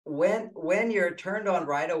when you're turned on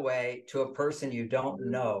right away to a person you don't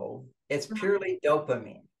know, it's purely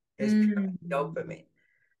dopamine. It's purely dopamine.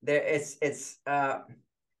 There, it's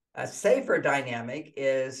a safer dynamic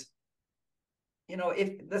is,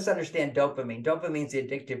 if let's understand dopamine. Dopamine's the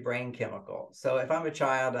addictive brain chemical. So if I'm a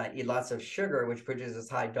child and I eat lots of sugar, which produces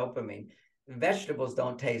high dopamine, vegetables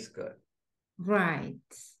don't taste good. Right.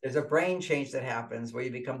 There's a brain change that happens where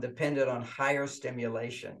you become dependent on higher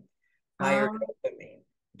stimulation, higher dopamine.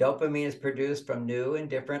 Dopamine is produced from new and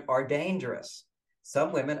different or dangerous.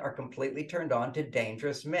 Some women are completely turned on to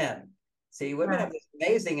dangerous men. See, women have this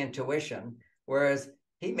amazing intuition, whereas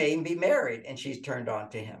he may even be married and she's turned on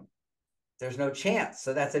to him. There's no chance.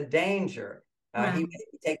 So that's a danger. He may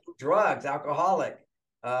be taking drugs, alcoholic,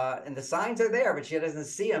 and the signs are there, but she doesn't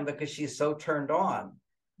see them because she's so turned on.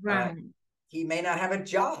 Right. He may not have a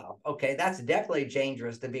job. Okay, that's definitely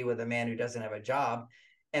dangerous to be with a man who doesn't have a job.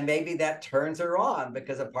 And maybe that turns her on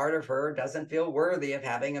because a part of her doesn't feel worthy of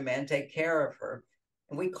having a man take care of her.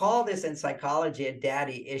 And we call this in psychology a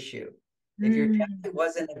daddy issue. If your daddy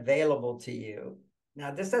wasn't available to you,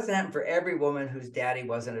 now this doesn't happen for every woman whose daddy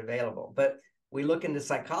wasn't available, but we look into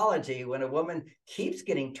psychology when a woman keeps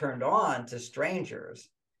getting turned on to strangers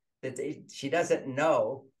that she doesn't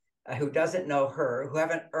know, who doesn't know her, who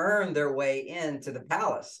haven't earned their way into the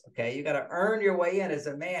palace. Okay, you got to earn your way in as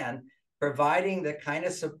a man, providing the kind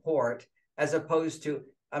of support as opposed to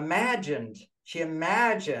imagined. She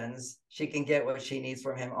imagines she can get what she needs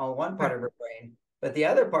from him on one part of her brain, but the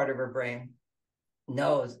other part of her brain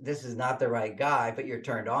knows this is not the right guy, but you're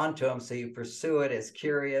turned on to him, so you pursue it as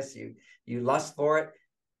curious, you lust for it.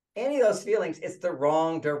 Any of those feelings, it's the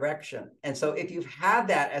wrong direction. And so if you've had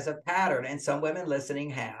that as a pattern, and some women listening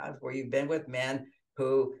have, where you've been with men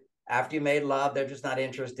who, after you made love, they're just not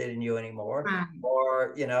interested in you anymore.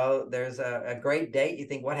 Or, there's a great date. You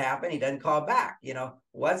think, what happened? He doesn't call back.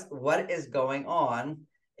 What is going on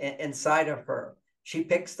inside of her? She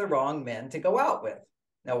picks the wrong men to go out with.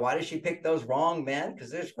 Now, why does she pick those wrong men?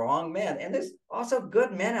 Because there's wrong men. And there's also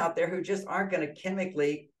good men out there who just aren't going to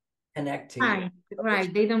chemically connect to you.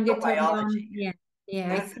 Right. They don't get turned on.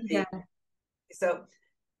 Yeah, I see that. So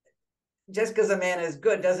just because a man is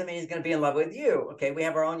good doesn't mean he's going to be in love with you. Okay, we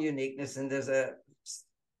have our own uniqueness, and there's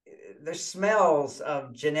smells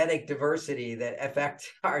of genetic diversity that affect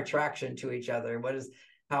our attraction to each other.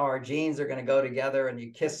 How our genes are going to go together, and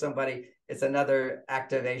you kiss somebody, it's another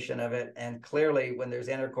activation of it. And clearly when there's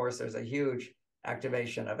intercourse, there's a huge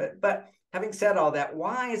activation of it. But having said all that,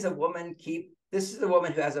 why is a woman this is a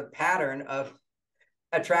woman who has a pattern of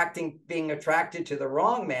being attracted to the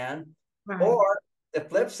wrong man, or the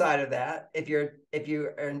flip side of that, if you're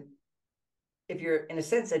in a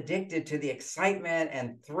sense addicted to the excitement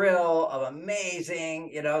and thrill of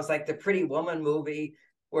amazing, it's like the Pretty Woman movie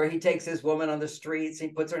where he takes his woman on the streets, he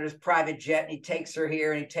puts her in his private jet, and he takes her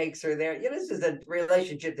here and he takes her there. This is a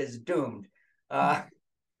relationship that's doomed. I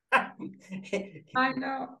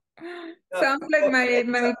know. Sounds like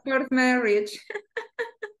my first marriage.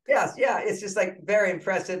 Yes, yeah, it's just like very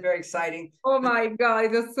impressive, very exciting. Oh my God,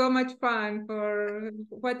 it was so much fun for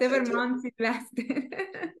whatever months it lasted.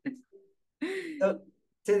 So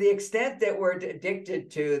to the extent that we're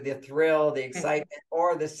addicted to the thrill, the excitement,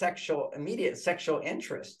 or the immediate sexual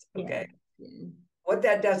interest, okay, what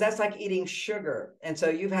that does, that's like eating sugar. And so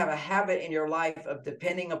you have a habit in your life of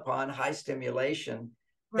depending upon high stimulation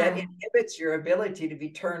that inhibits your ability to be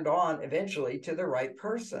turned on eventually to the right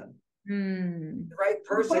person. The right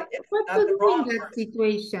person. What to do in that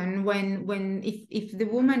situation when if the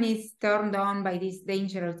woman is turned on by this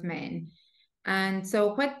dangerous man? And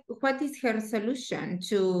so what is her solution?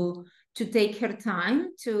 To take her time,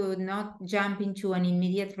 to not jump into an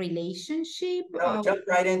immediate relationship? No, jump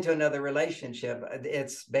right into another relationship.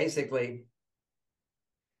 It's basically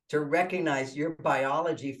to recognize your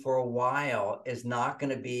biology for a while is not going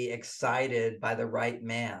to be excited by the right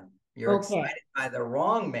man. You're excited by the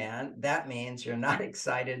wrong man. That means you're not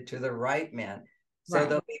excited to the right man. So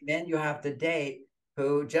there'll be men you have to date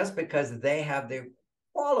who, just because they have the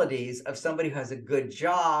qualities of somebody who has a good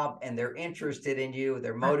job and they're interested in you,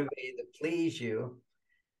 they're motivated to please you,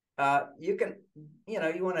 you can, you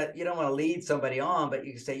don't want to lead somebody on, but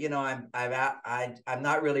you can say, I'm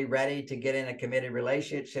not really ready to get in a committed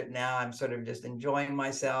relationship now. I'm sort of just enjoying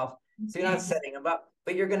myself. So you're not setting them up,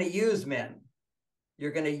 but you're going to use men.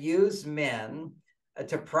 You're going to use men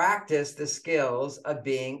to practice the skills of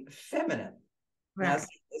being feminine. Now,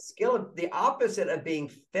 the opposite of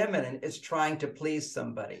being feminine is trying to please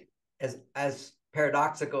somebody, as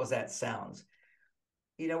paradoxical as that sounds.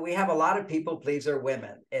 we have a lot of people pleaser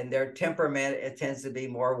women, and their temperament, it tends to be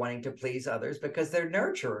more wanting to please others because they're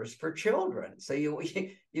nurturers for children. So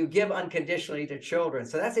you give unconditionally to children.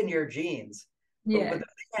 So that's in your genes. But with Yeah.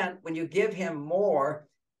 the man, when you give him more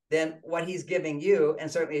than what he's giving you,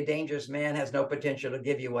 and certainly a dangerous man has no potential to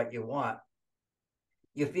give you what you want,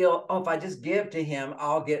 you feel, oh, if I just give to him,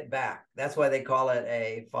 I'll get back. That's why they call it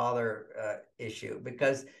a father issue,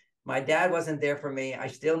 because my dad wasn't there for me. I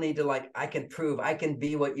still need to, like, I can prove I can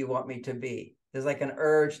be what you want me to be. There's like an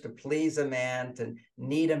urge to please a man, to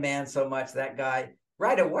need a man so much, that guy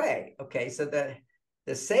right away. Okay, so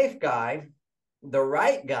the safe guy, the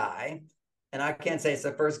right guy, and I can't say it's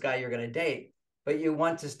the first guy you're going to date, but you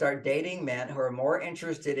want to start dating men who are more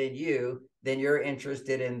interested in you than you're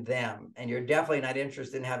interested in them. And you're definitely not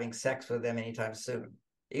interested in having sex with them anytime soon.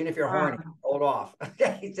 Even if you're horny, Wow. hold off.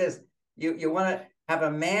 Okay, just you want to have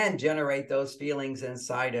a man generate those feelings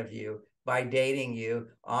inside of you by dating you,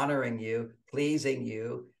 honoring you, pleasing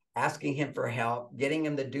you, asking him for help, getting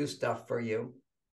him to do stuff for you.